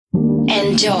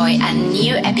Enjoy a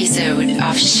new episode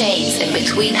of Shades in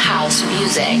Between House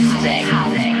Music.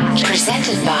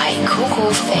 Presented by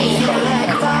Coco Faye.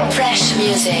 Fresh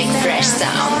music, fresh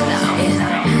sound.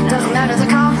 It doesn't matter the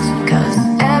cost, cause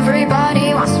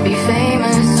everybody wants to be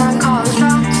famous. I'm calling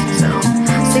shots, so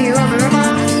see you over a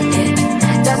month.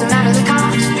 It doesn't matter the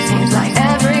cost, seems like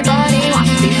everybody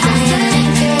wants to be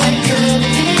famous. It could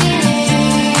be me,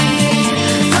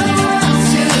 the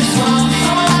world's too small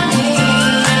for me.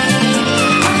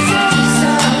 My face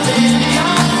up in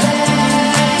your face,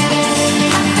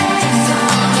 my face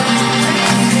on the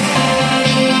screen.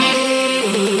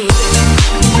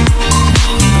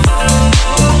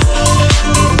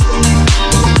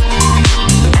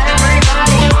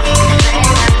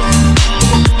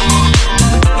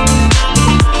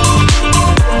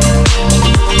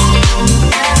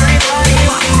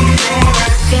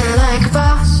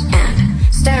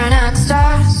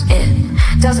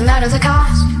 Doesn't matter the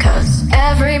cost, cause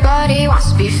everybody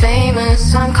wants to be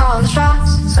famous. I'm calling the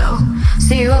shots, so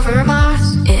see you over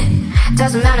Mars. It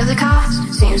doesn't matter the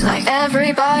cost, seems like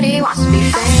everybody wants to be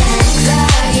famous.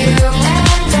 That you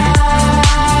and I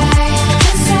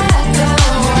can set the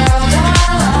world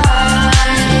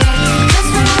alight, cause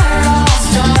we're all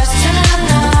stars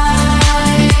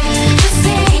tonight. Just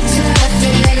need to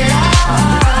figure it out.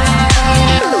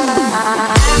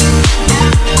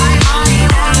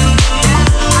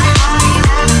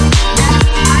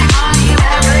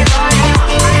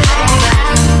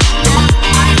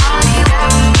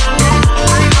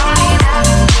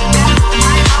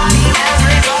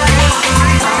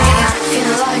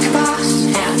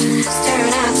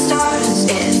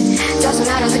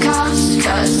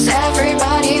 Cause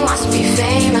everybody wants to be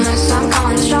famous. I'm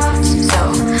calling the shots,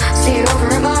 so see you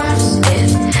over Mars. It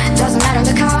doesn't matter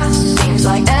the cost, seems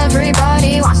like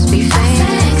everybody wants to be famous.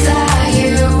 Think that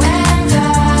you and I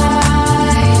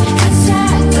could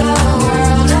set the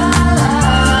world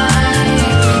alight,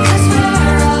 cause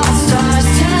we're all stars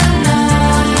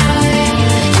tonight.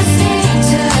 Just need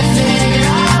to figure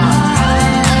out.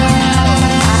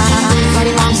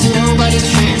 Everybody wants to know what it's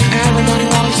true. Everybody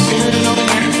wants to know the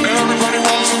name. Everybody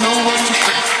wants to know what to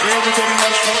think. Everybody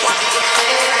wants to know.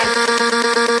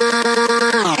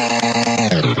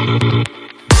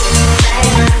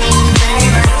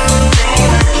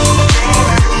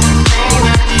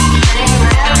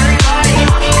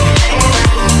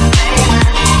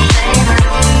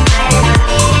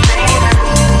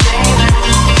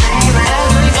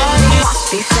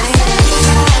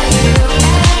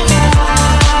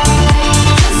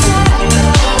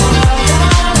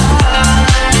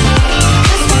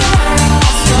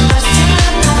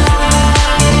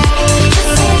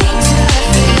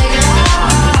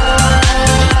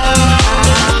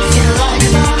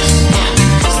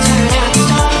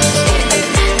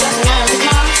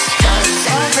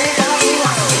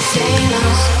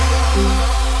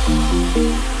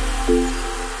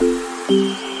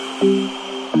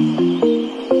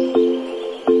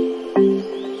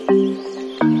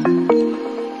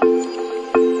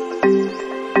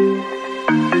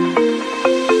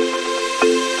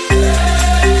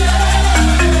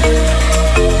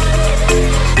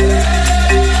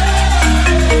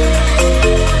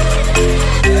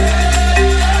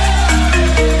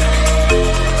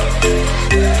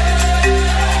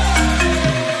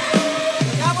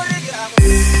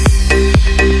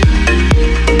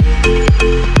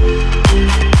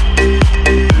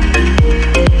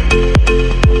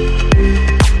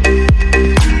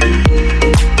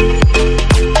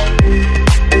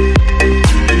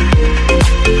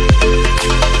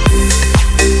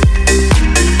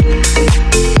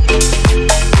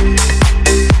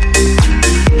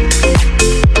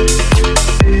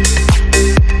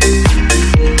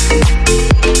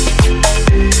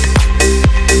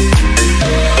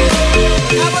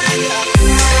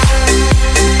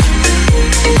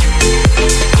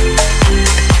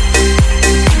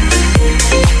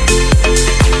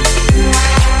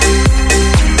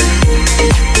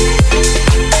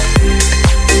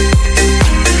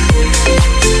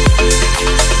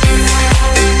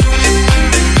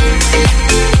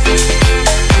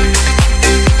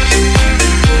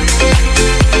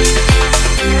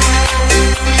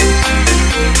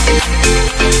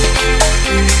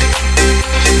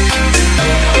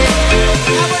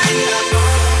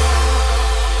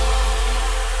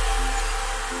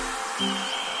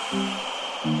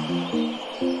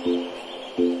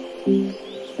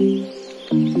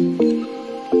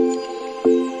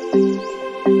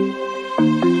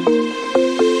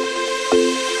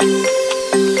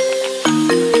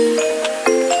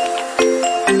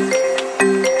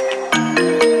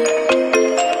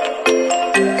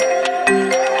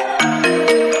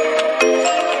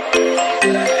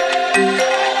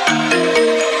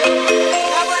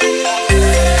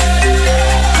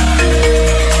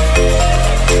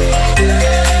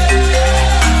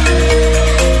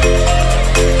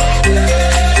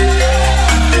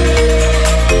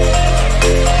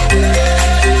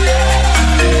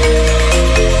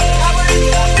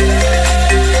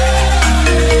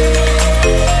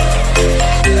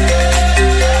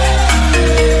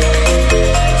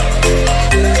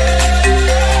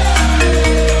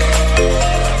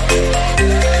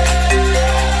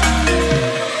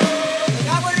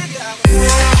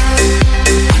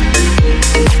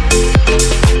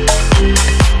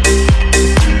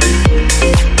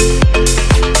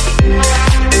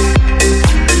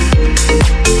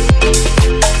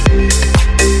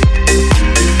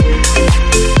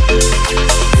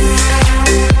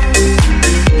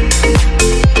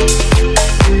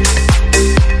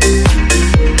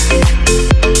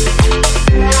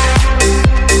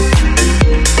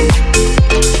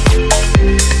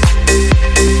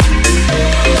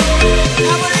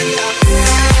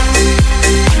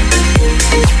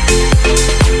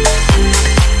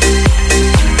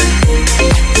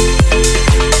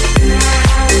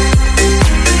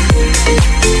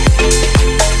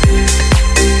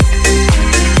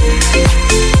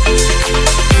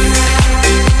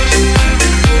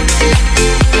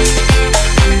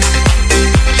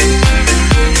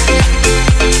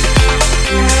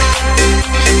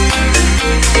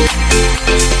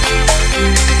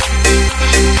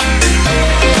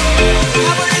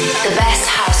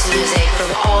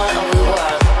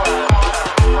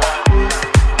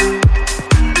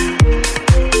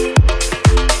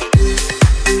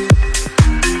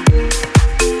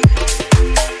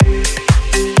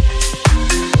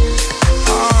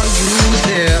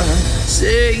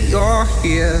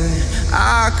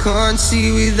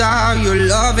 see without your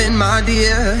loving, my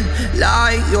dear.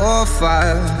 Light your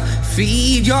fire,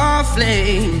 feed your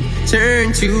flame,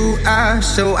 turn to ash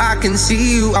so I can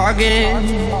see you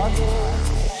again.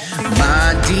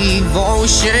 My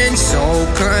devotion so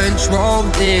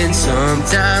controlling,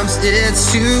 sometimes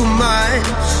it's too much.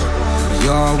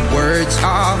 Your words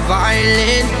are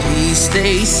violent, please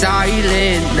stay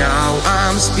silent. Now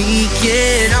I'm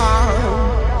speaking up.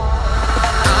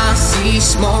 I see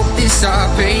smoke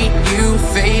dissipate, you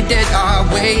faded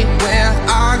away. Where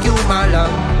are you, my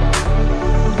love?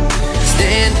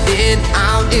 Standing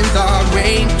out in the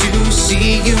rain to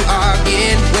see you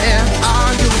again. Where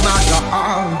are you, my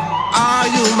love? Are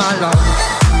you my love?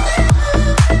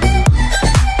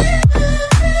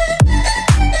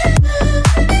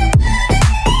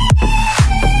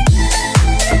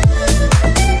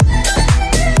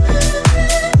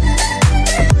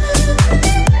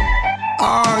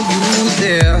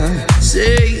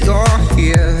 Say you're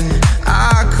here.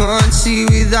 I can't see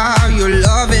without your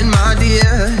loving, my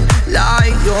dear.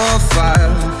 Light your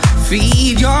fire,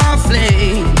 feed your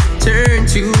flame, turn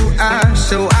to ash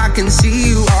so I can see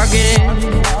you again.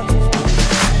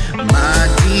 My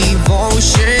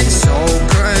devotion so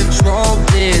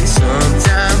controlling,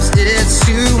 sometimes it's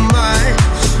too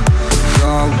much.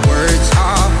 Your words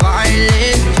are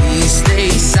violent, please stay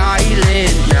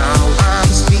silent. Now I'm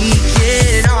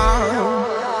speaking up.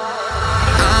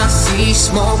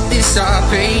 Smoke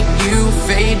dissipate, you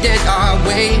faded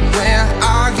away. Where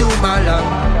are you, my love?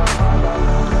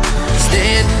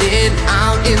 Standing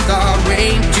out in the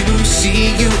rain to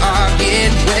see you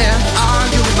again. Where are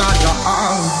you, my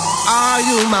love? Are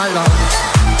you my love?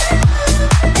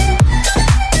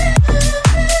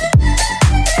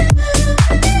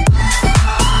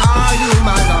 Are you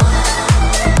my love?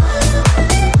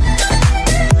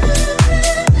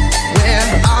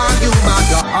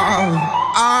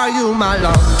 Are you my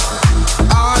love?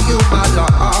 Are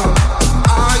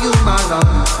you my love?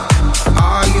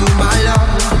 Are you my love?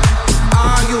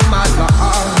 Are you my love?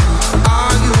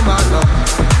 Are you my love?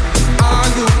 Are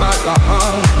you my love?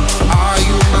 Are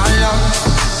you my love?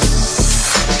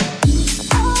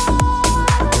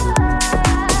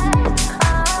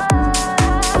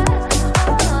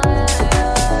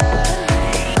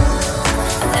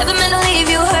 Never meant to leave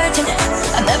you hurting.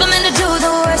 I never meant to do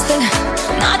the worst thing.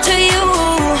 Not to you.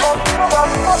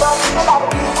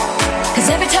 Cause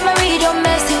every time I read your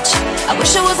message, I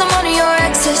wish I wasn't one of your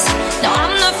exes. No,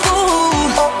 I'm the fool.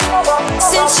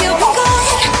 Since you've been gone,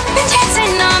 been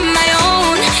dancing on my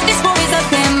own. These boys up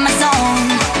in my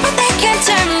zone, but they can't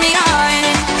turn me on.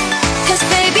 Cause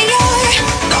baby, you're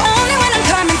the only one I'm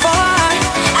coming for.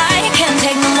 I can't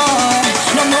take no more,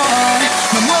 no more,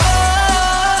 no more.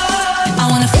 I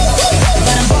wanna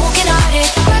but I'm broken hearted.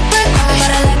 But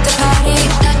I like to party.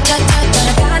 But I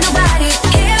got nobody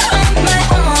here on my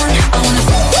own. I wanna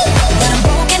but I'm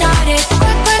broken hearted.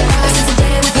 Since the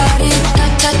day we parted.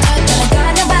 But I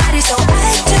got nobody, so I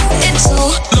do it so.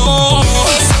 No.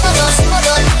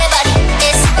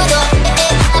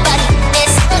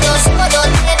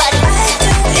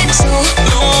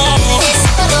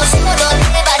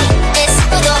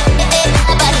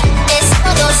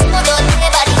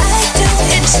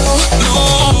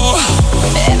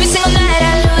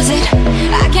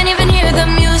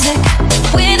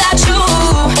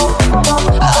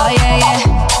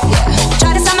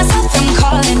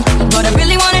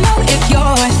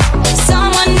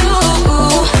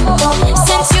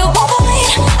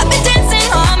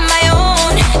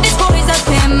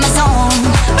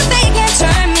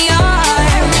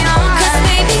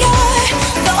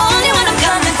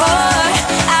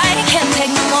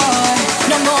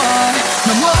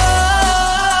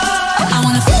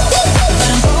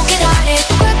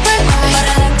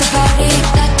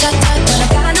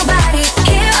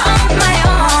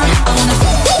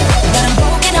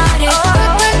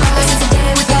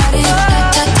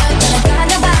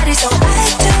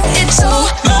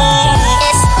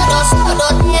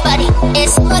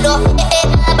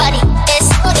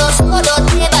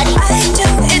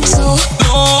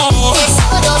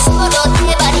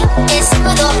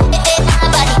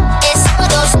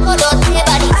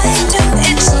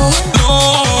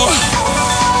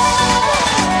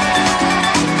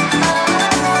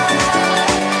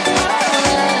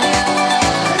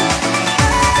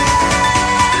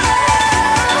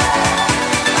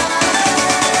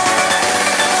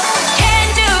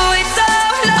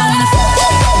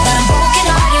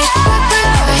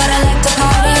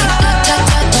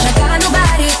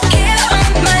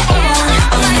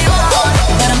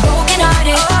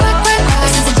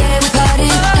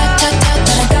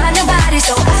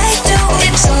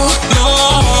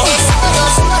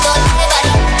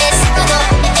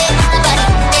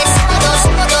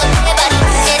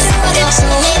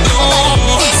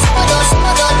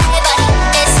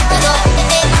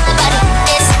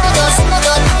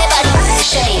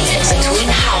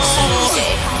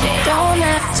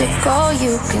 go,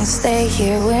 you can stay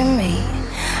here with me.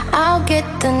 I'll get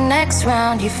the next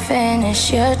round, you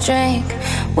finish your drink.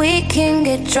 We can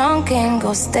get drunk and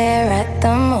go stare at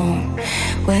the moon.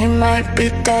 We might be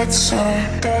dead soon.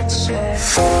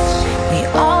 We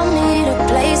all need a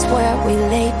place where we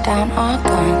lay down our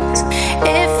guns.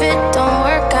 If it don't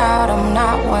work out, I'm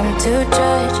not one to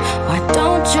judge. Why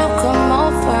don't you come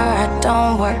over? I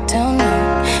don't work till noon,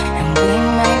 and we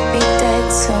might be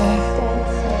dead soon.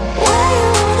 Where you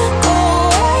wanna go?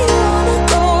 Where you wanna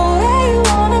go? Where you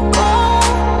wanna go?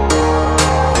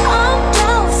 I'm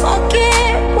down, fuck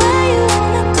it. Where you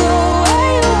wanna go? Where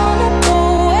you wanna go?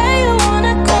 Where you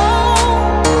wanna go?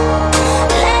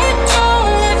 Let go,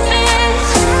 live it.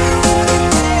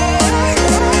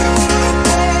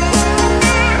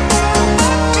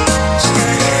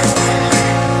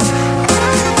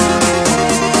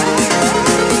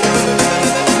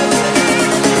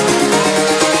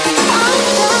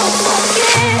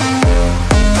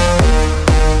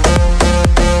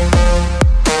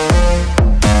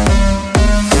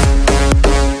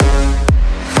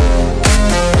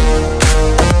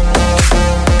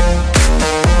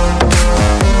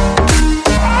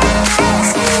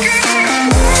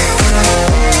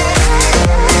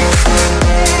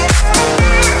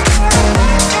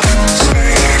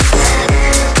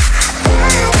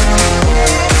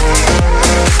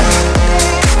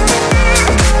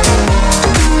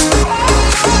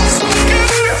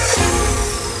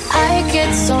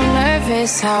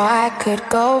 How I could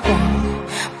go wrong,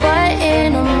 but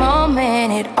in a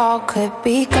moment it all could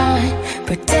be gone.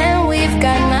 Pretend we've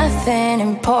got nothing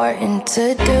important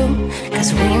to do,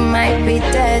 'cause we might be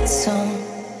dead soon.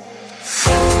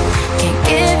 Can't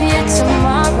give you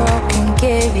tomorrow, can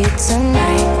give you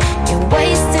tonight. You're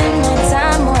wasting my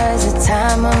time, was the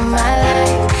time of my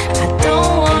life. I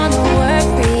don't wanna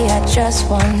worry, I just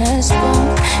wanna spoon,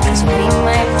 'cause we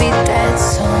might be dead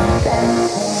soon.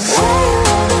 Where you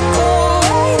wanna go?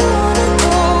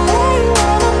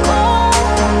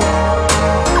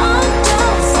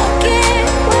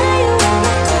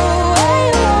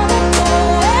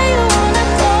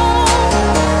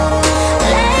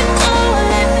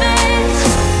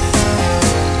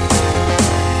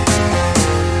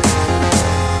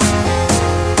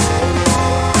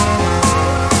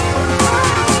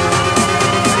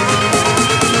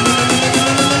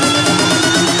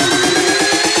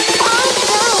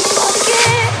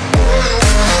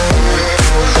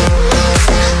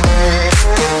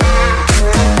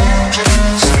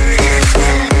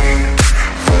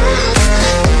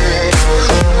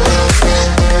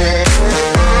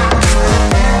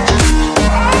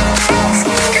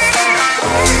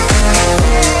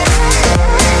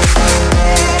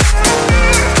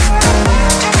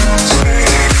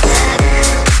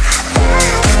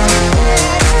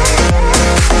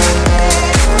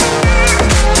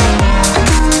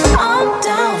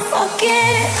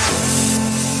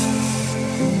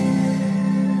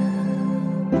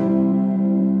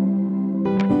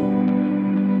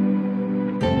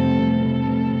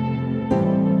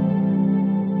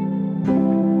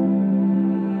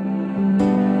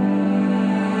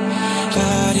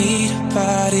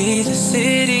 The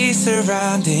city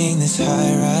surrounding this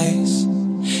high rise.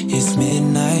 It's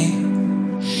midnight.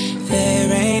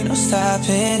 There ain't no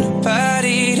stopping,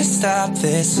 nobody to stop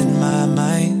this, and my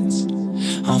mind's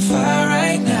on fire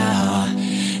right now.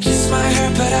 This might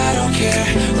hurt, but I don't care.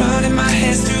 Running my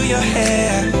hands through your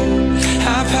hair.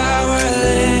 I'm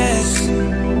powerless.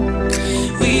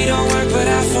 We don't work, but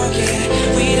I forget.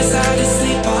 We decide to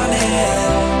sleep on it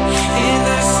in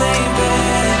the same bed.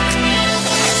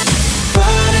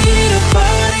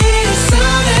 Body as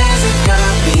soon as it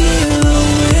got me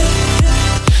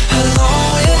alone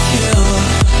with you.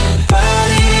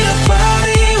 Body to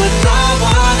body with no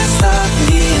one to stop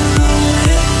me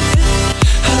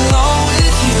alone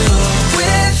with you,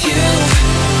 with you,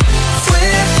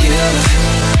 with you.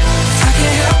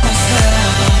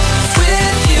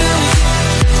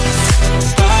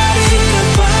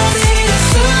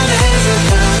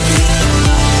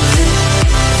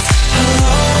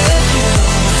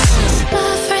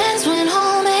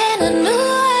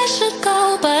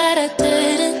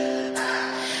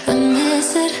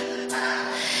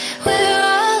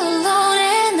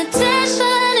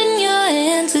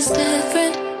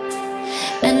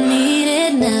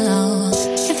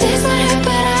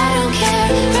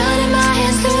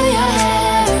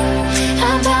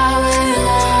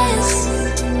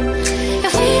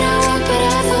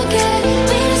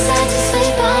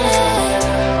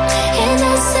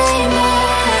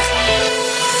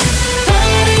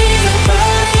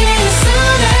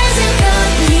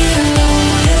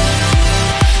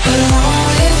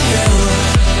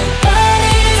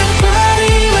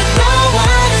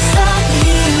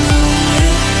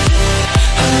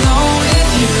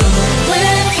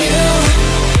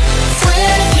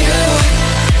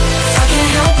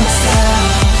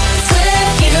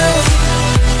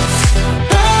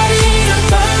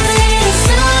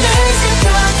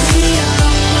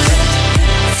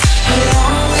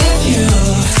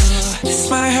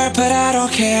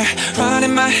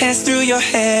 dance through your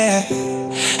hair.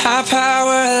 I'm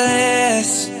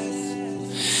powerless.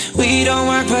 We don't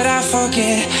work but I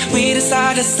forget. We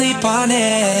decide to sleep on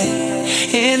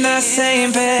it in the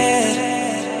same bed.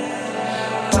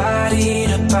 Body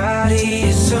to body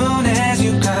as soon as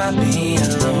you got me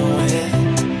alone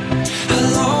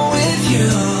with you.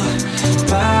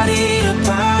 Body to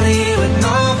body with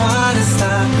no one to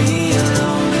stop me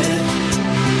alone with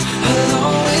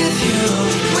you,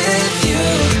 with you,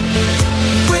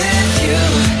 with you.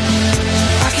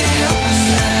 I can't help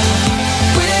myself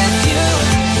with you.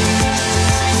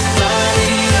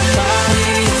 Body to body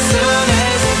as soon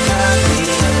as you got me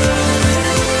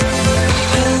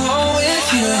alone with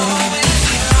you.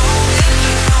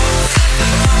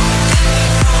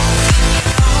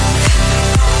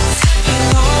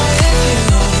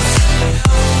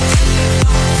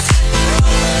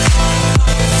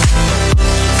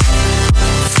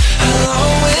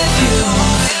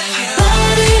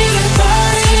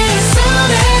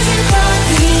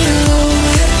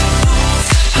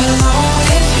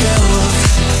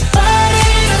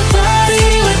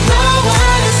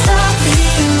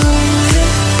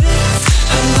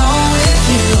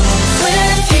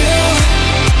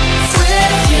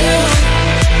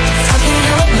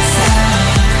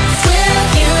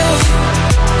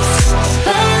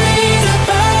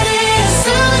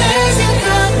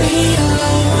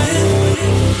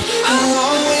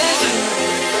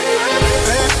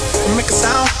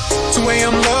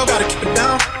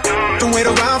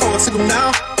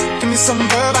 Now, give me some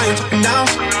verb, I ain't talking now.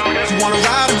 You wanna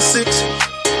ride in the six,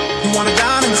 you wanna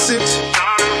dine in the six.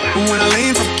 But when I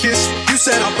lean for a kiss, you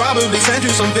said I'll probably send you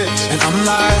some pics. And I'm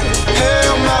like,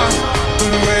 hell nah,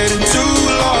 been waiting too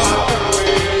long.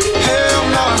 Hell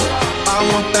nah, I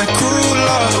want that cruel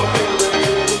love.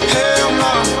 Hell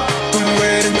nah, been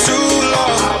waiting too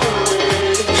long.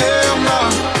 Hell nah,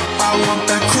 I want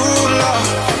that cruel love.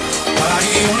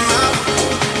 Body on my,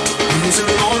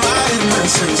 losing all my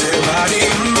innocence. Body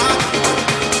on my,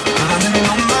 finding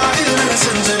all my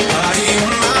innocence. Body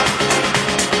on my,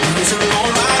 losing all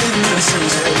my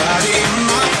innocence. Body on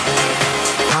my,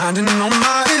 finding all my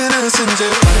innocence.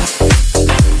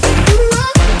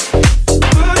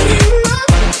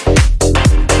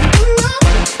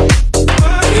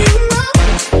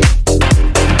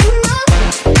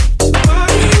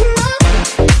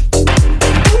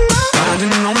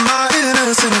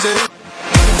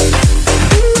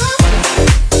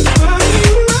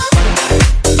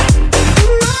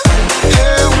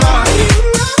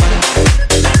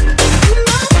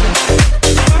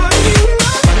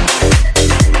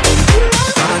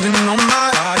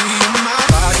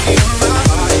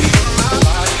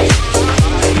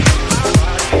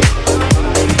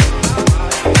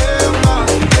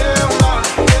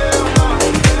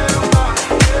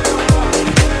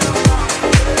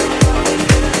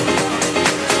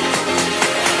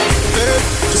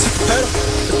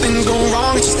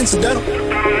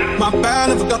 My bad,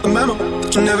 never got the memo.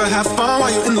 That you never have fun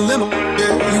while you're in the limo.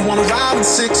 Yeah, you wanna ride in the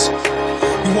six,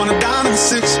 you wanna dine in the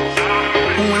six.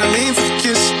 And when I lean for the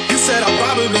kiss, you said I'll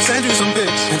probably send you some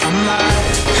pics. And I'm like,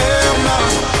 hell nah,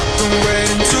 been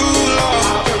waiting too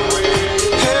long.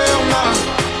 Hell nah,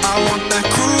 I want that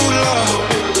cruel love.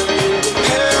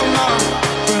 Hell nah,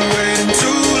 been waiting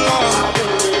too long.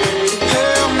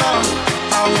 Hell nah,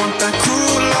 I want that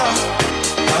cruel love.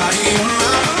 Body on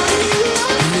my,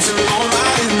 losing all my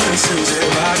innocence.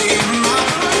 Body on my,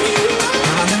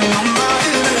 finding all my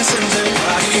innocence.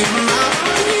 Body on my,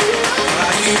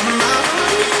 body on my,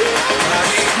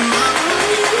 body on my,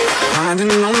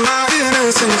 finding all my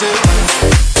innocence.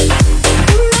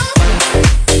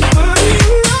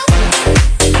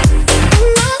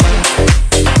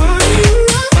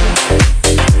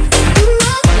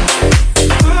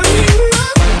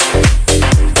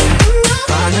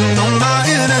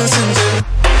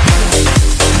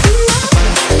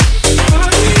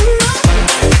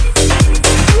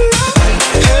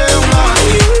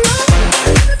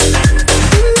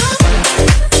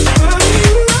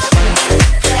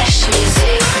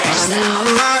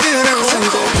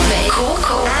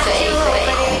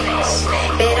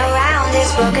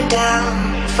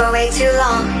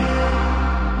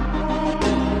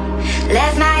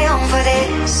 Left my home for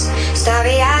this.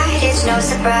 Starry-eyed, it's no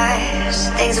surprise.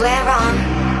 Things went wrong.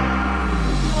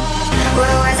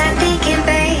 What was I thinking,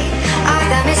 babe? All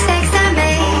the mistakes I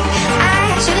made.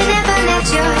 I should've never left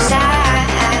your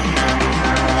side.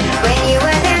 When you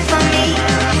were there for me,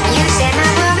 you set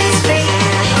my worries free.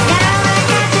 Now I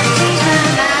got to change my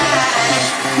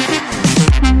mind.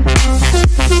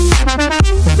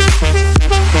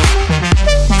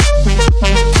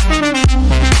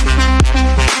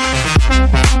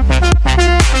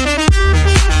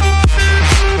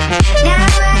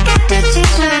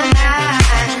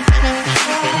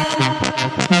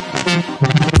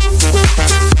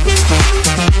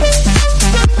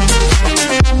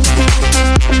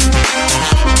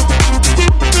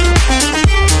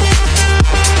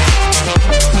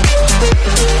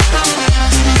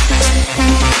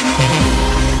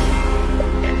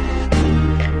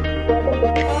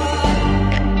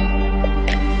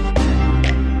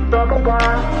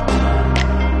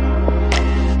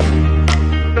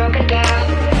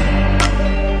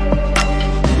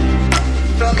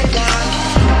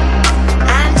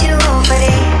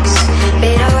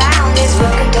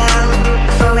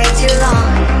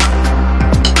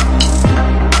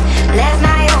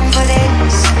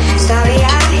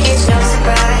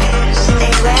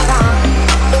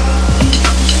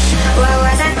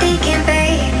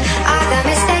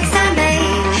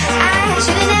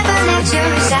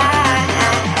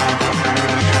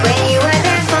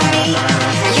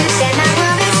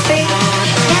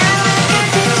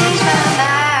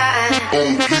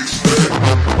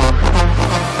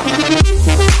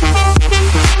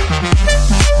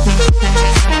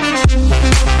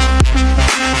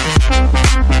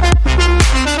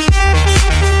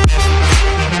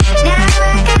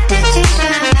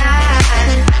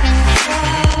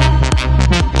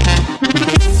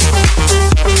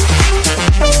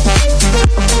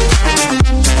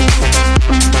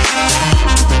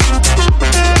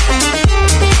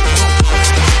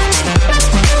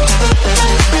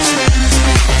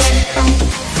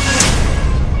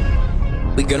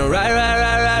 gonna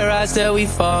rise till we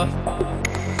fall.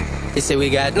 They say we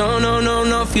got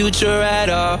no future at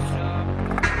all.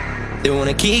 They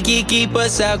wanna keep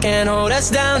us out, can't hold us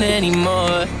down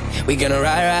anymore. We gonna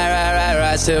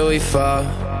rise till we fall.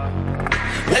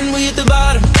 When we hit the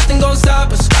bottom, nothing gon'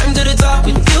 stop us. Climb to the top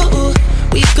with you.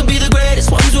 We could be the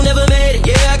greatest ones who never made it.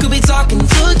 Yeah, I could be talking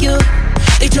to you.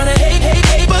 They tryna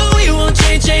hate, but we won't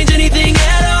change anything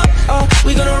at all. Oh,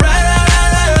 we gonna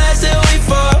rise till we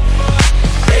fall.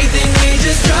 They think we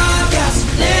just drop out,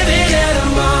 living at a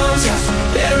mom's house.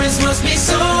 Parents must be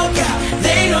so proud,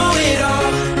 they know it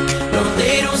all. No,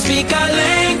 they don't speak our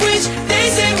language. They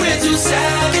say we're too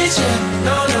savage. Yeah,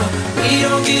 no, we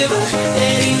don't give up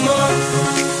anymore.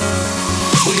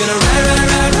 We're gonna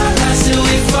rise till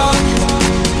we fall.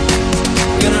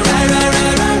 We're gonna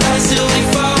rise till we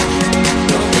fall.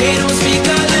 No, they don't speak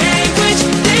our language.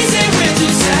 They say we're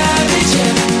too savage.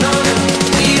 Yeah, no,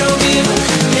 we don't give up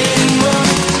anymore.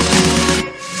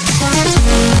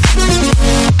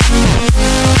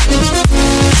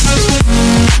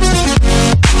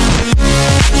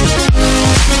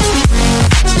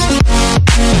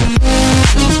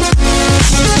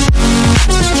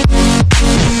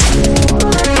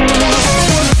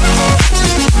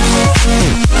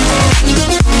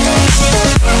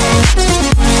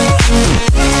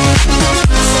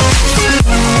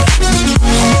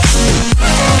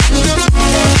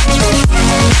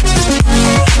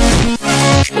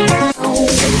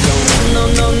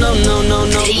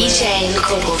 DJ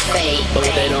Coco Fade. But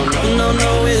what they don't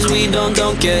know is we don't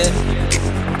care.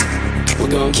 We're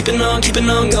gonna keep it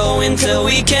on going till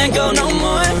we can't go no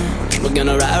more. We're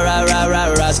gonna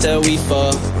rise till we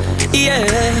fall. Yeah,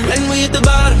 when we hit the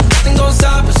bottom, nothing gon'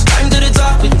 stop us. Climb to the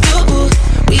top with you.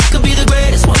 We could be the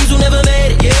greatest ones who never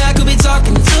made it. Yeah, I could be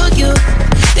talking to you.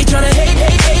 They tryna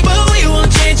hate, but we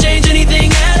won't change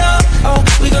anything at all. Oh,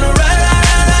 we gonna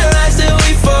rise till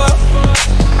we fall.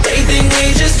 They think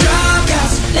we just drop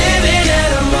out, living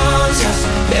at a mom's house.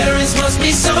 Parents must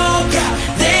be so proud,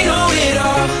 they know it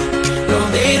all. No,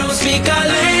 they don't speak our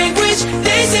language.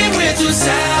 They say we're too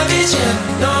savage.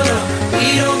 Yeah, no,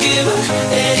 we don't give up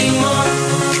anymore.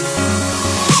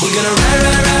 We're gonna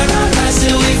rise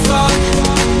till we fall.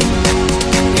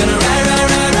 We're gonna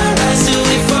rise till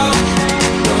we fall.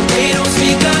 No, they don't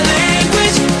speak our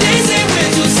language. They say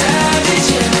we're too savage.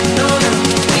 Yeah, no,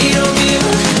 we don't give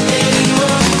up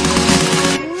anymore.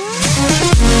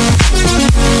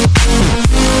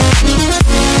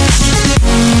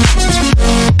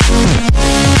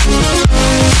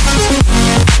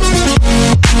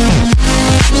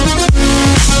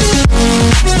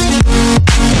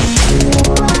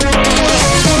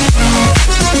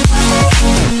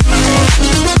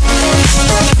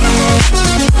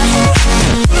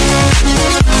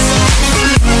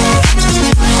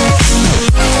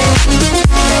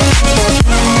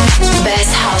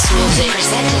 Best house music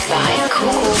presented by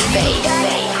Coco Fade.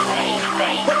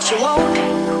 What you want,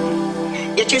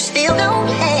 yet you still don't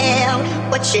have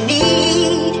what you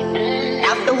need.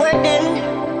 After working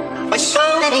for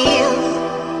so many years,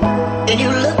 then you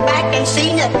look back and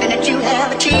see nothing that you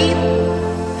have achieved.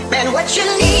 Man, what you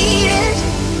need is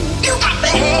you got the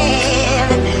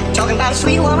hand. Talking about a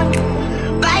sweet woman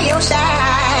by your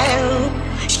side.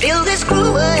 Still this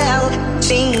cruel world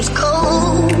seems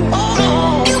cold.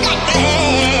 You got the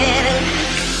hand.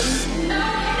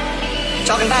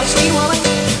 Talking about a sweet woman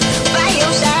by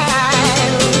your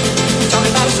side.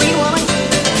 Talking about a sweet woman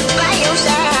by your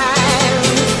side.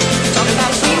 Talking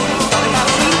about a sweet, talking about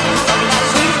a sweet, talking about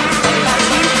a sweet, talking about a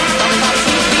sweet, talking about a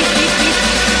sweet,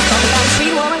 talking about a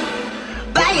sweet woman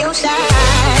by your side.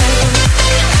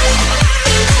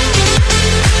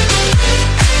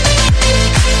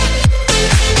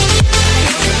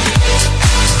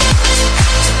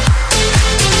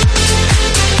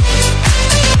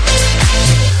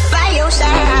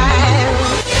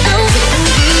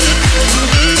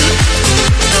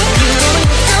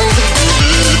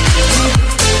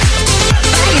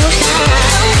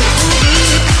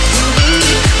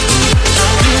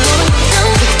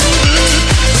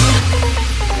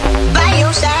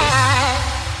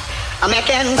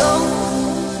 Can go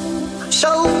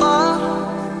so far.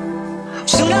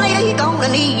 Sooner or later you're gonna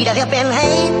need a helping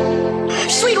hand.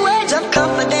 Sweet words of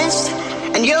confidence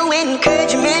and your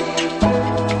encouragement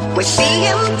will see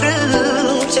him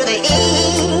through to the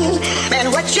end.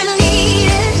 Man, what you need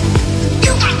is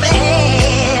you got the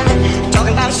hand.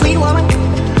 Talking about a sweet woman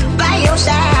by your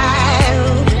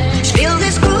side. Still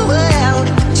this cruel world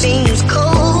seems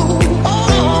cold.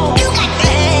 You got the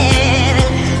hand.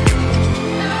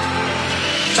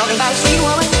 Talking about a sweet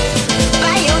woman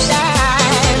by your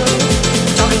side.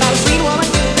 Talking about a sweet woman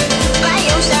by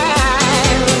your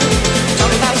side.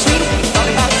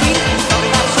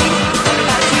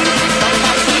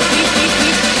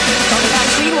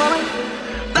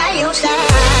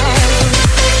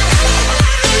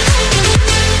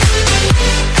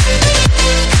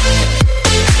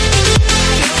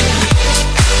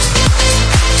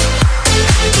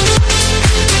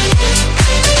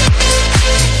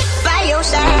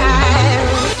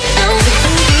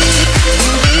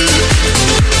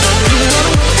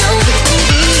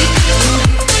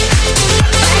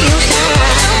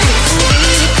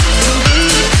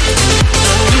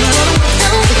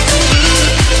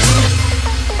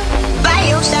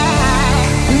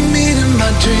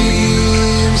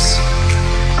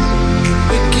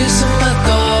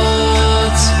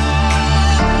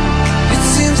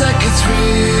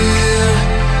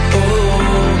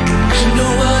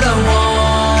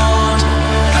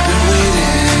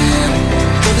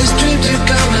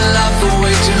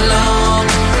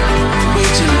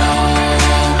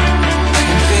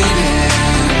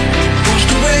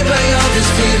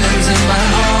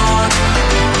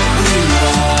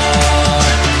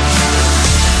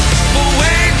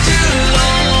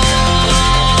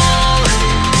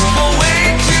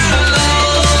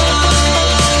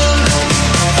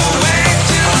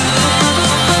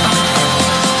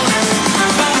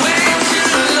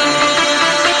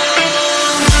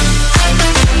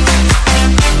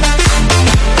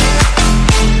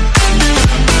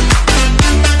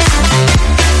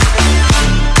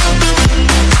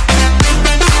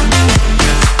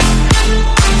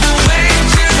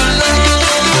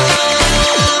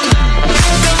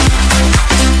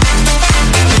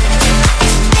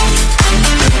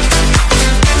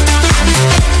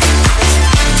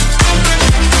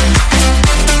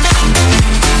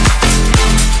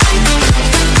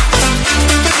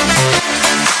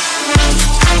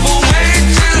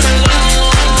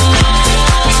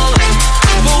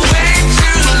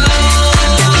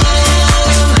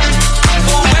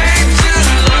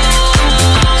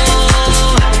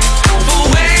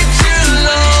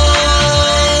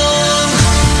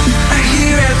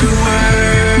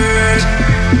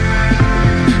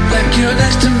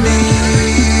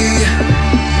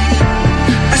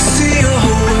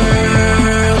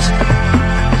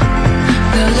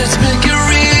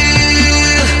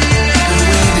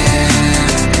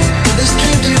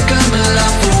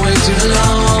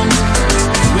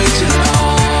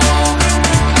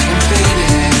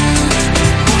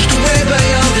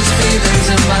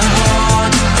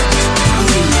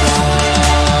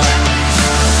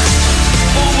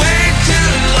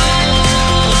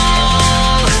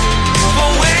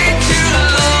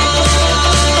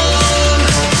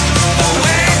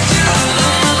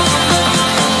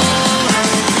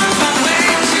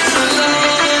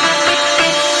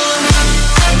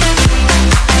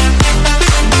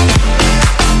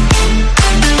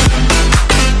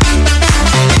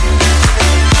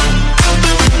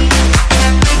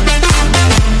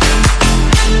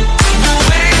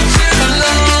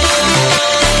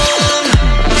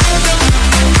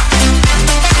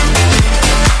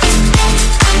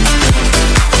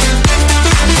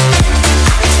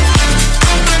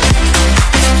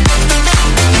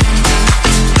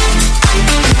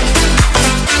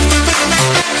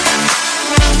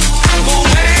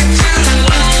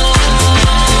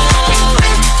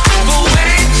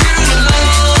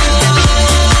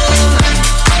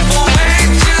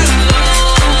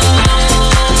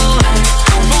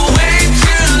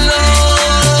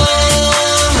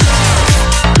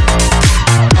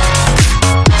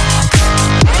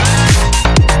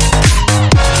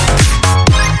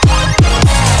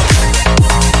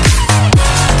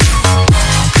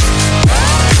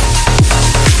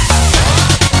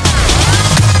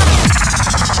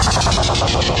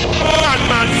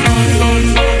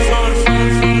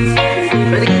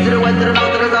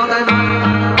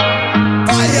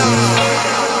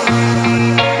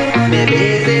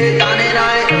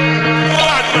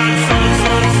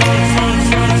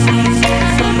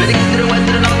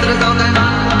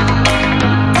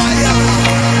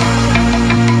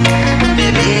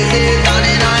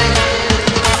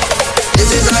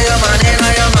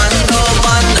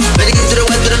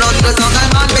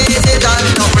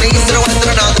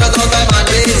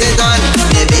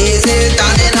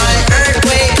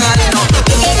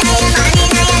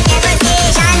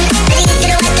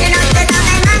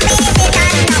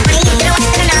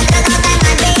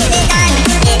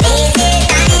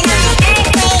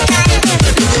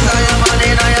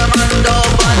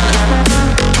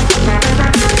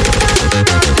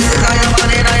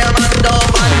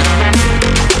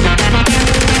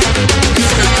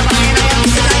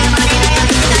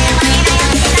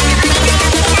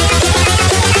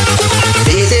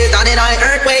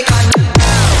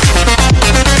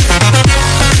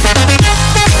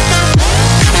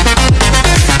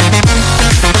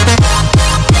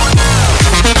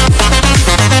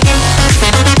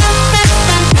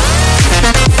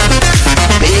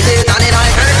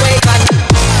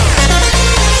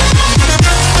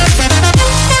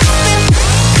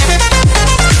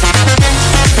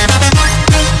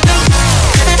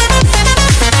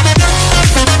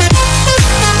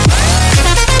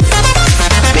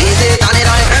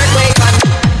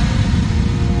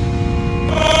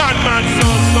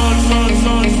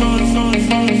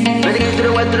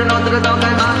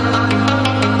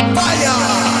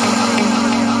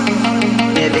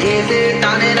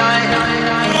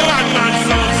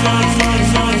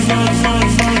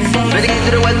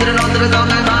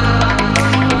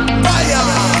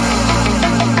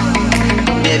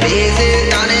 me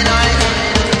visit down in I.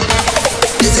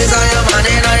 This is I am man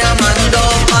and I am man,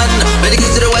 don't man. When the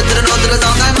keys to the west, to the north, to the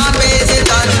south, I'm on visit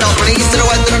on. No, when the keys to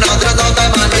the west, to the north, to the south,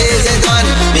 I'm on visit on.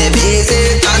 Me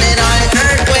visit down in I,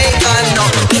 earthquake on. No.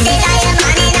 This is I am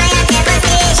man and I am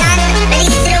devastation. When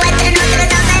the keys to the west, to the north, to the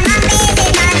south, I'm on visit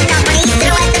on. No, when the keys to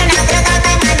the west, to the north, to the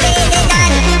south, I'm on visit on.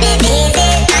 Me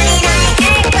visit down in I,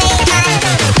 earthquake on.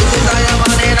 This is I am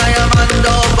man and I am man,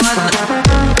 don't man.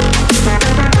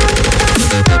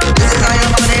 This is I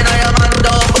am man and I am man,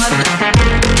 don't man.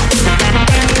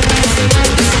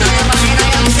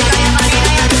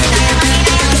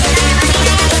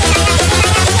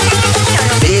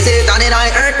 Visit on an earthquake on. Visit on an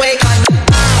earthquake on.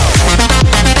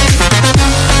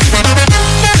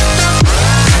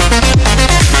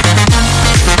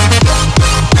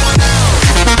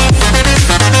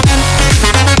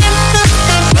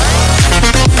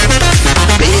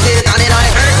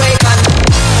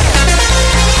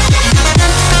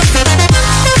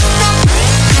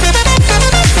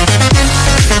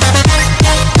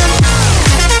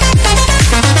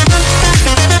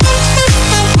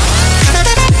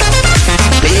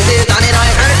 Visit on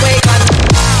an earthquake on.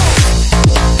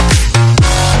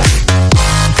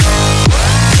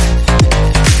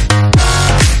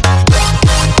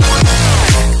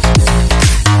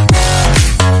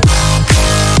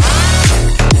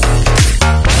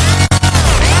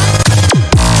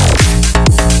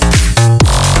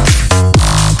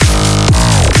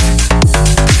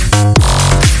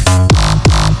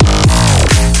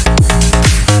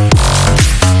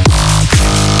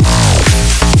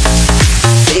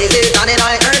 Visit on an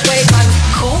earthquake on.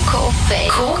 Coco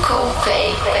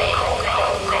Faye.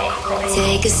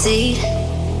 Take a seat,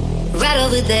 right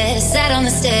over there. Sat on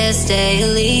the stairs, stay or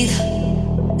leave.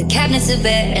 The cabinets are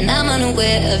bare, and I'm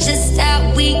unaware of just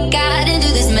how we got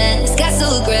into this mess. Got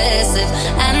so aggressive.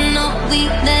 I know we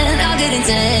meant all good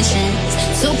intentions.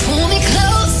 So pull me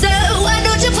closer. Why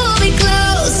don't you pull me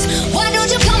close? Why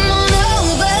don't you come on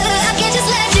over? I can't just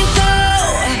let you go.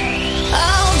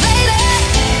 Oh baby,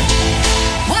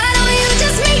 why don't you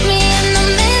just meet me in the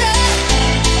middle?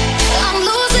 I'm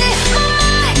losing my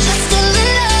mind just a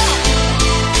little.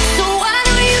 So why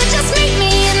don't you just meet me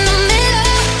in the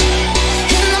middle?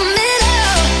 In the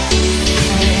middle.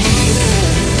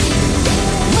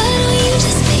 Why don't you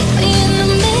just meet me in the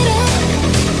middle?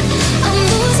 I'm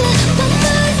losing my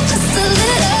mind just a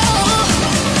little.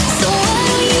 So why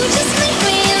don't you just meet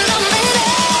me in the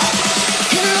middle?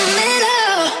 In the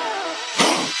middle.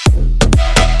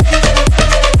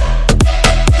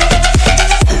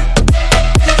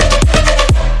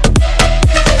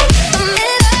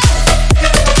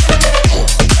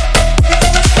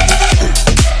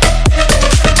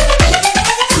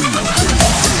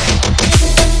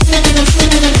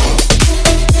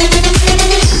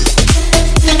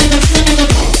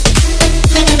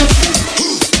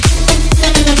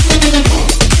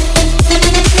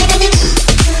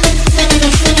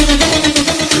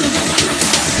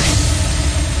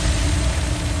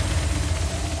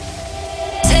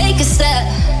 Take a step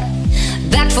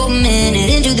back for a minute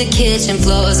into the kitchen,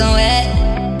 floors are wet,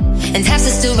 and taps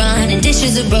are still running,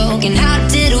 dishes are broken. How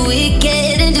did we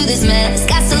get into this mess?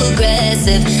 Got so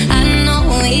aggressive. I know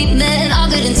we meant all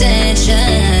good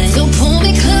intentions. So pull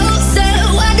me closer.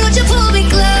 Why don't you pull me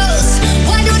close?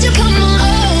 Why don't you come on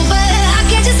over? I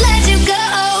can't just let you go.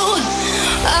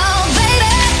 Oh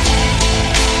baby,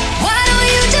 why don't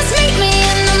you just meet me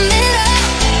in the middle?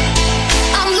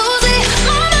 I'm losing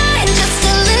my mind just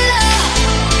a little.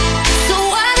 So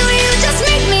why don't you just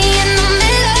meet me in the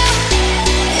middle?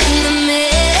 In the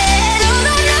middle,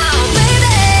 no,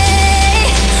 baby.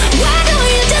 Why don't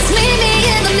you just meet me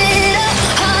in the middle?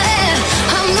 Oh yeah,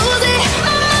 I'm losing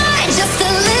my mind just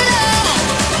a little.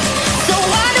 So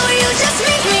why don't you just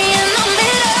meet me in the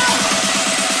middle?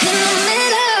 In the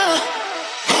middle.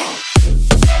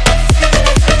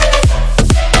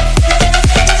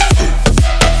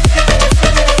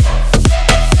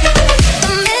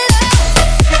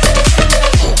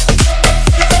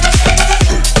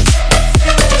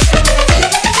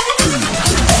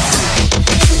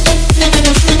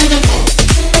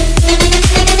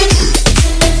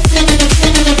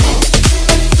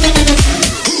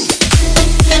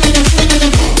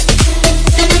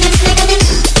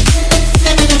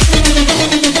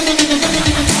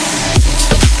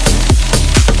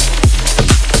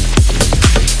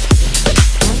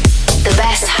 The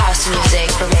best house music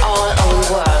from all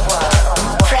over the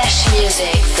world. Fresh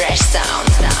music, fresh sound.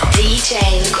 DJ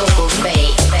Coco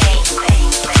Faye.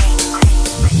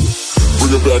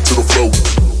 Bring it back to the flow.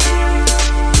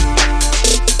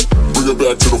 Bring it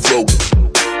back to the flow.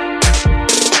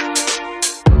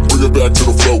 Bring it back to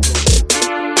the flow.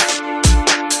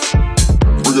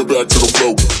 back to the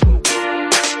flow.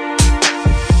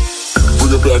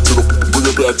 Bring it back to the, bring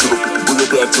it back to the, bring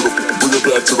it back to the, bring it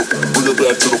back to the, bring it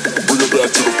back to the, bring it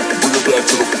back to the, bring it back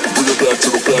to the, bring it back to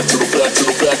the, back to the, back to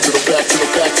the, back to the, back to the, back to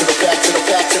the, back to the, back to the,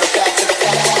 back to the, back to the.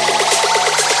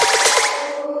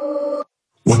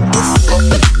 What the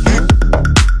fuck?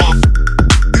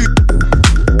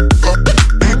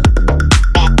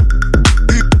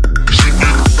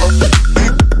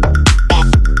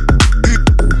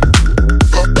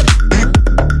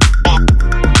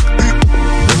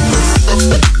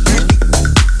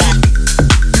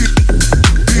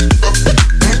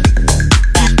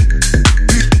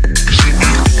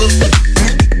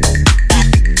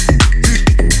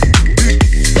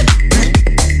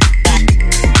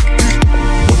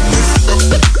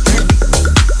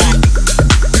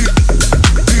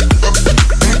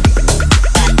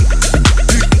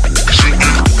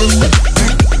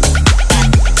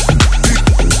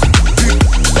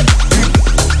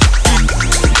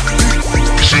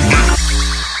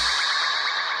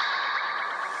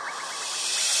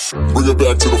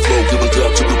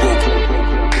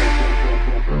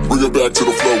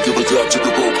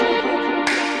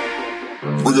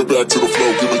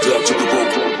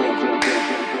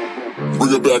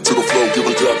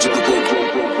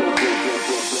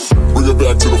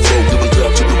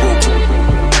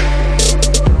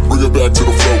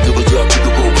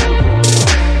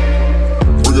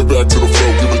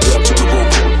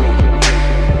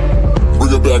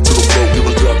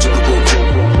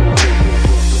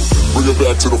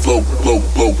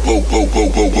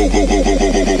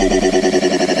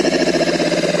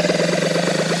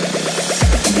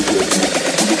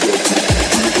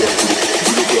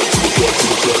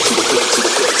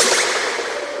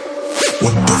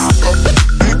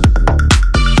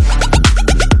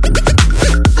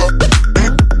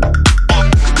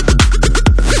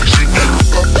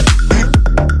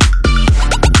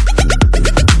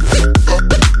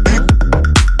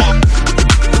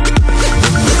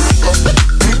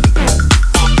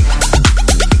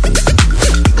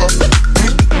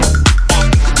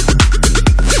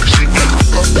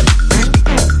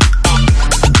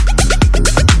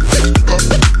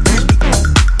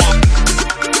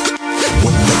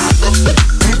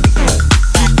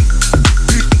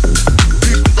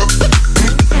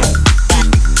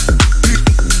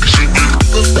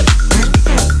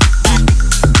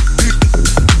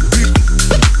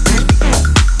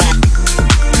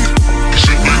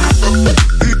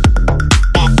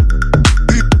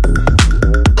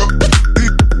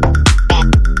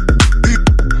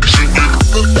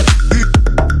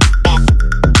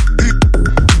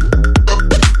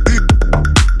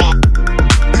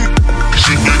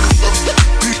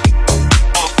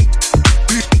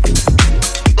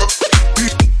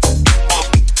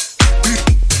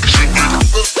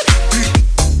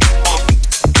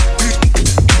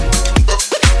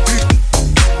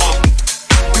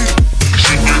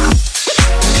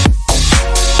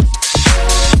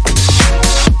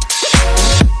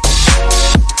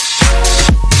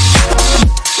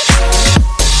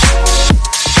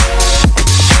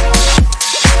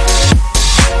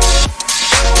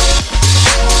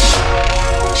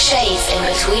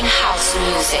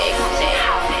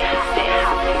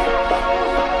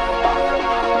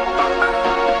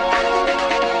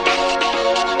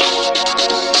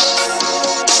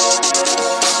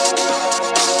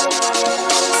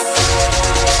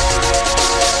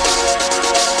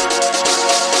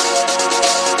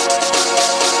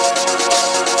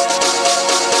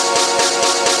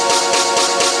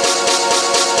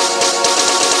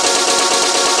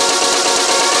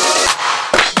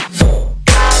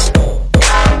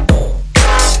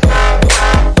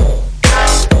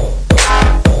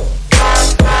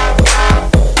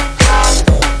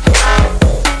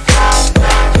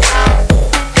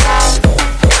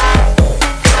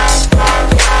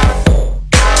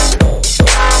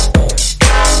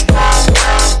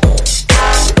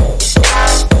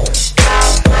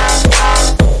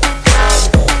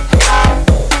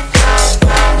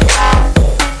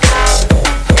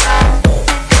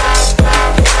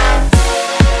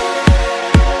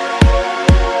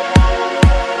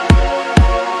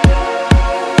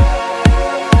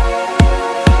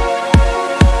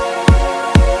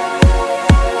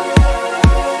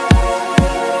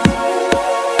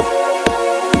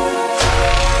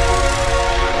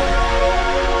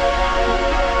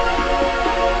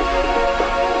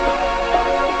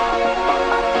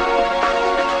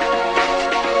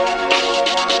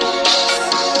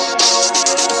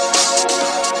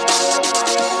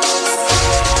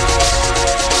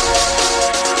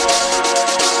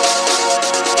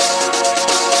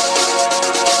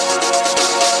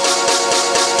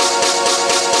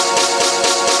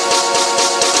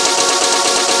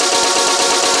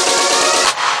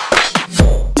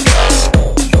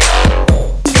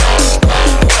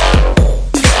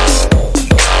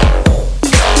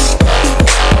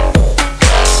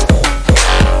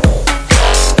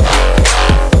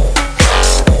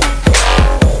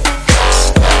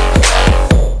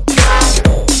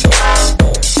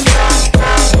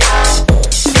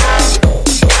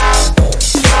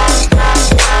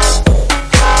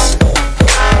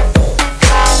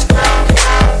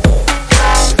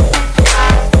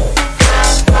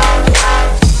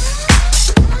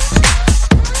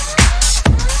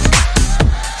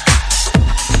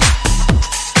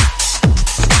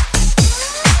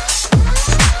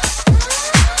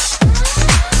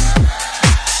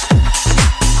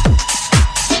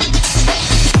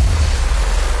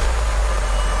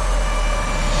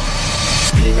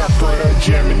 butter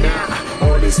jamming out.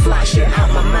 All this fly shit out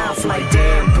my mouth like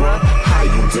damn, bruh. How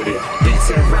you did it? Beats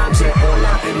and rhymes and all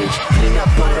our image. Peanut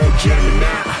butter jamming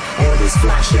out. All this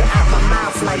fly shit out my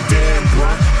mouth like damn,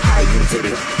 bruh. How you did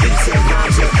it? Beats and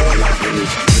rhymes and all our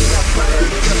image. Peanut butter,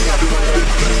 peanut butter,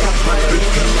 peanut butter,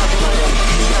 peanut butter,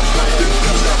 peanut butter,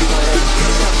 peanut butter,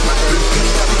 peanut butter,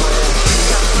 peanut butter,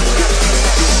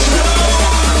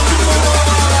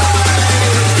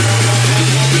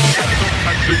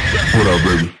 What up,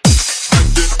 baby?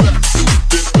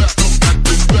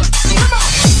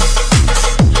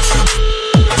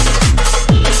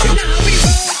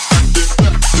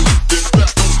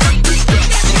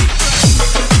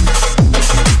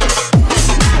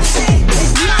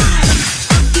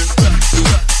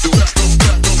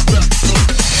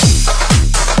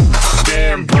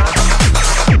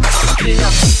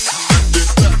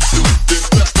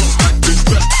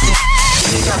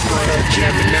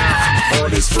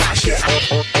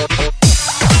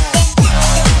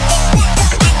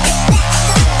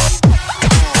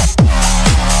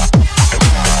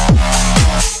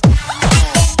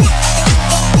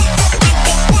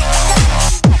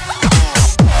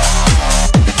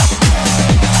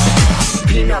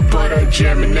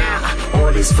 jamming out.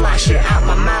 All this fly shit out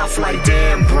my mouth like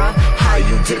damn, bruh. How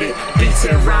you did it? Beats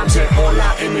and rhymes and all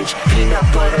our image. Peanut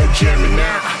butter jamming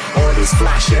out. All this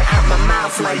fly shit out my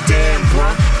mouth like damn,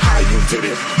 bruh. How you did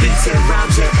it? Beats and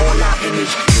rhymes and all our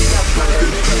image. Peanut butter,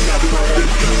 peanut butter,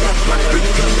 peanut butter,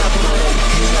 peanut butter,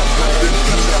 peanut butter,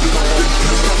 peanut butter,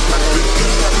 peanut butter,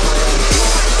 peanut butter.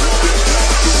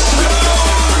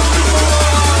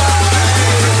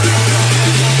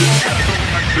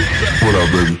 What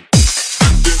up, baby?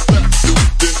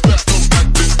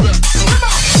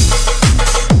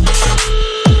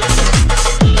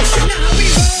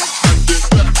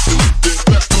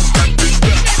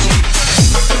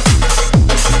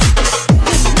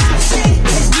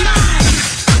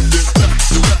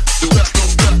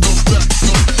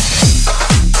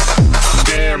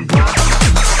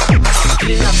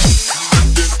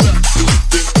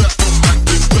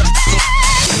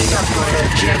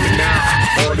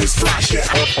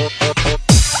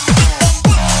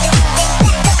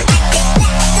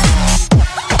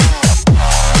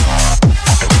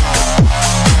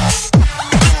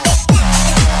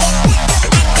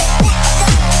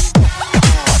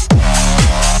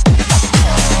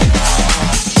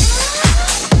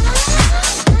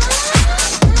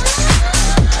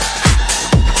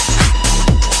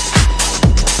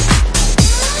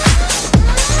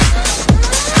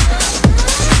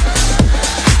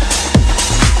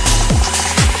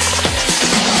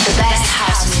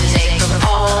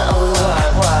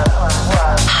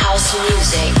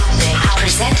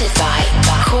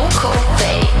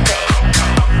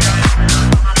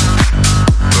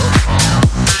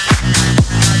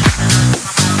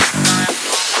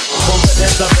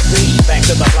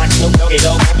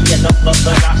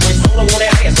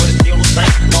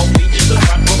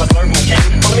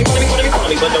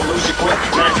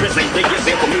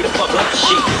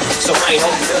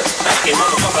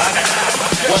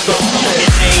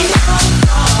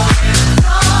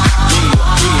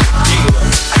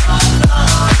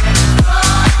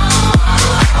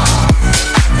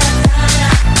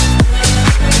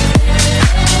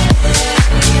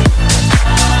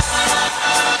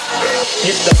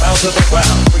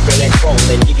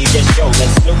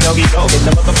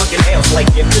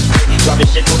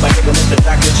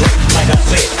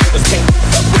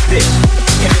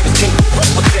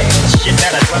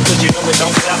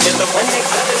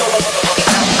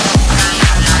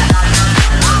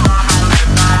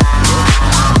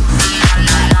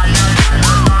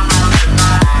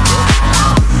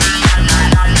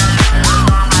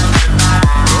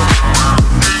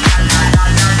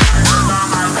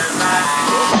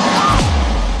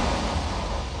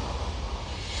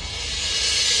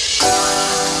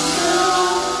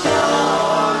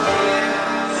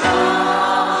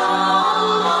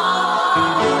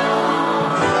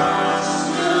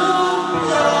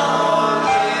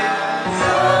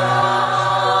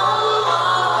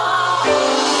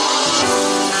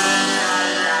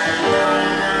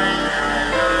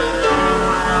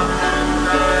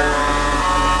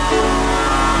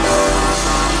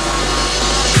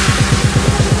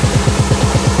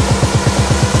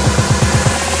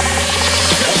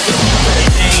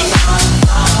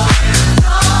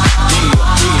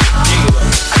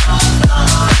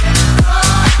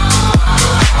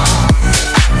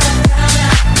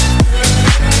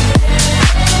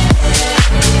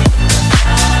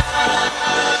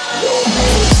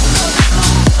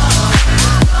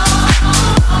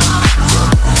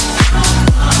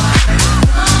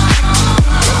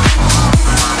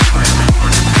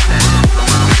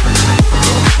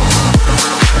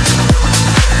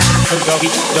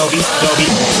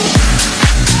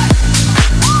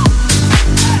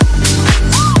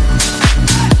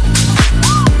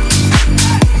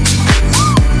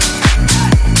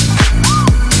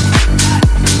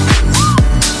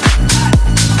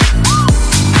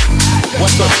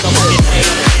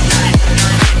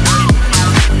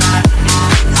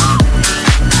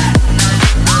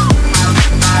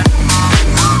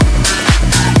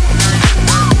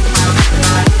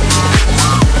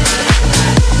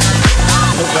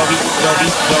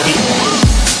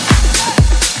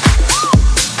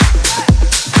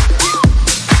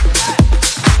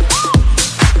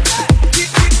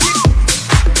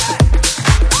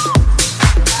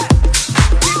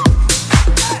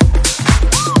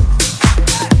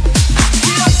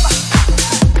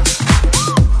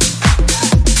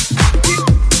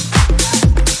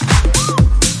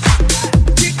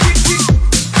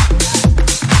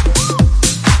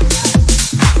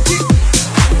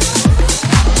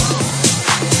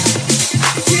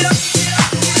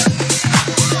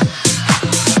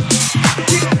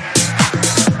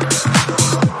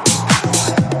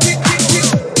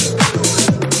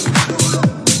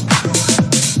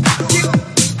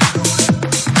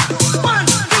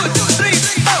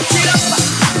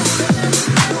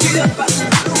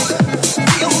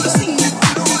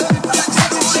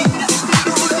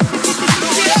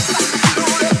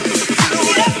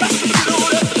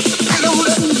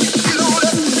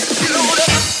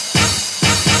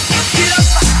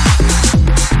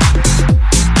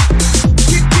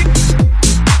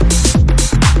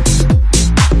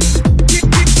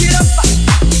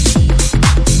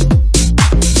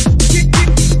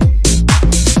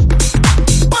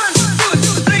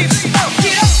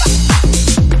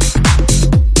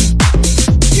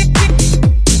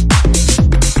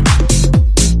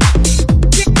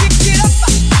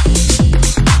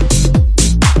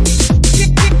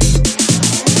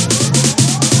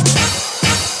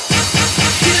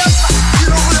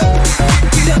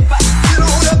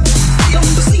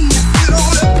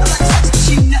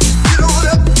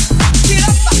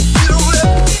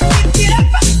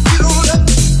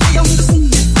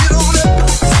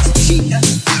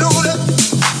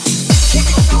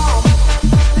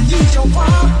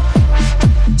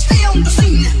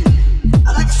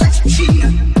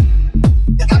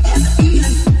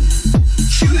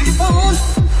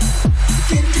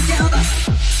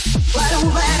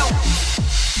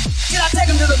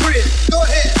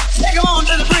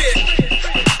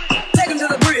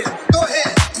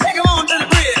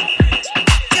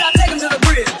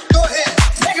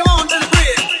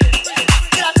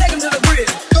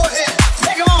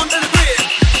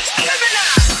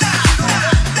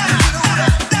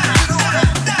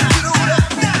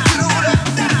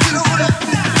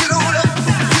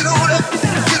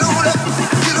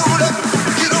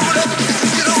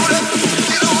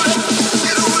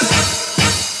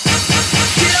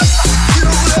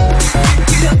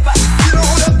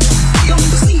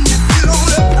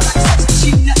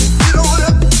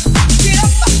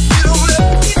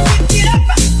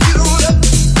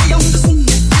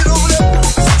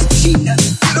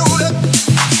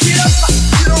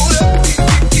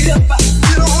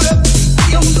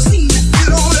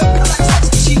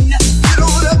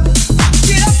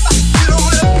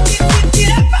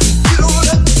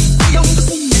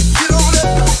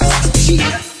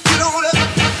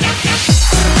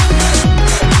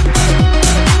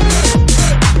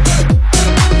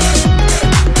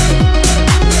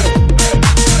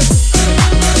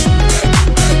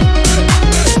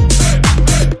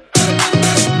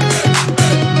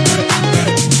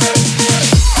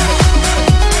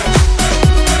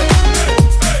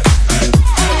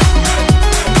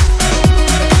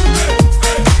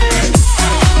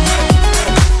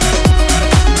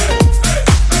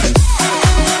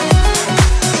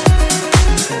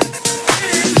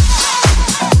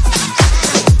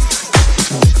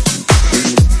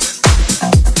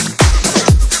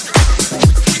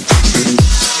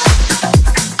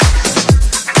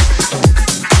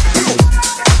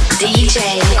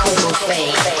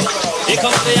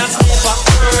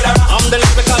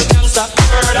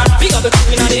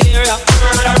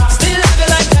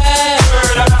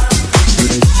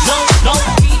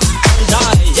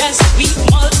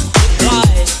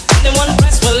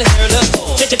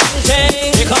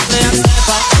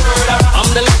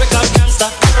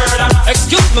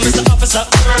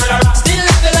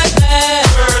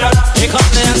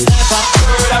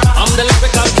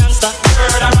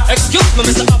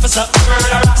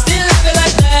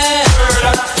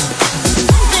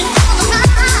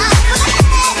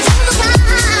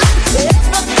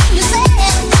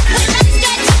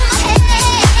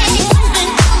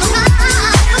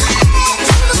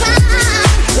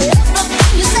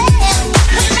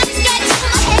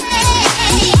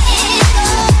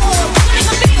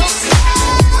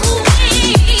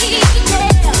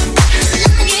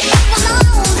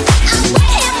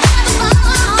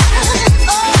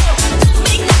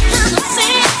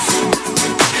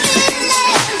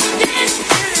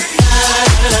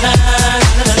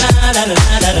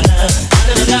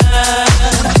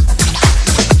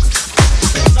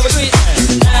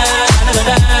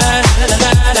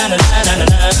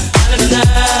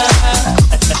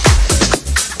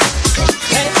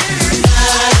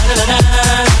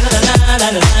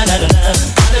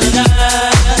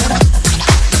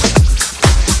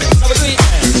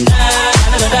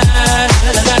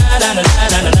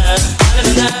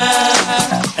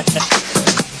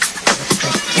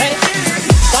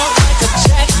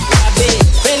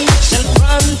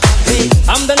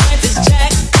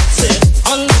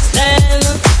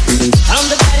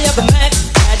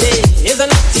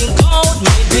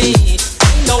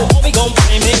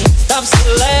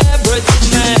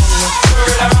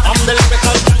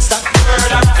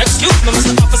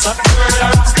 officer.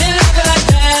 Still love you like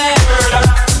that.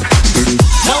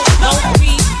 No,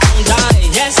 we don't die.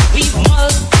 Yes, we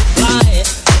multiply.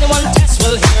 Anyone test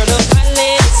will hear the fine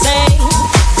lady sing.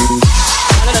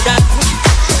 Da da da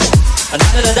da, da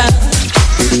da da, da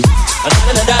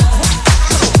da da.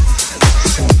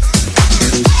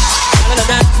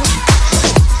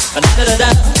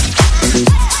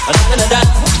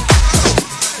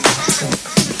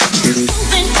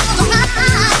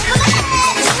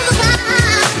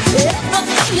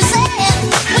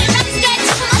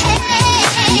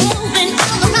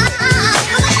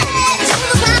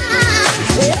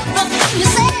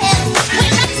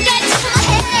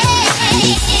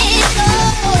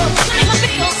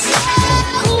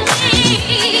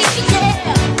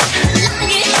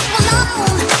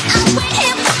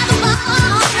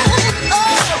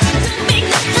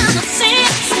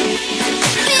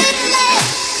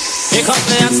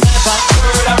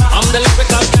 I'm the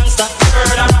lyrical gangster.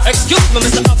 Excuse me,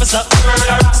 Mr. Officer.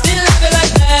 Still love you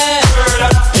like that.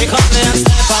 They call me a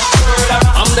sniper.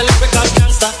 I'm the lyrical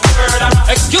gangster.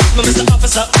 Excuse me, Mr.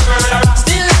 Officer.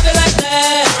 Still love you like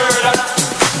that.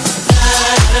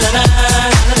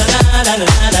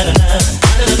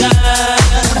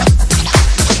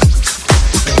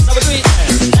 So we do it.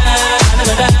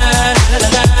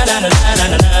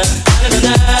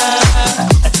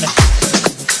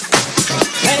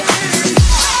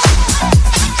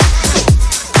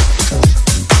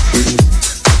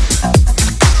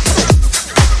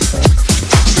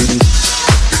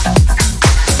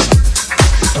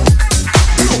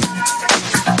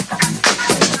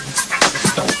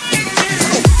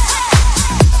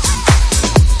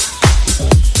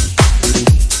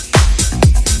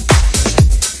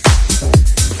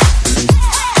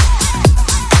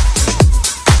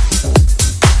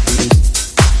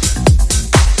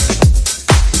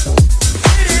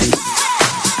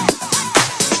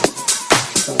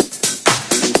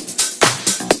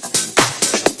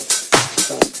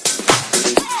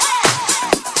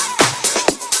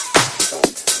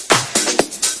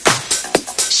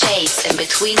 In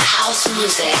between house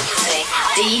music,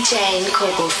 DJ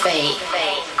Coco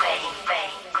Faye.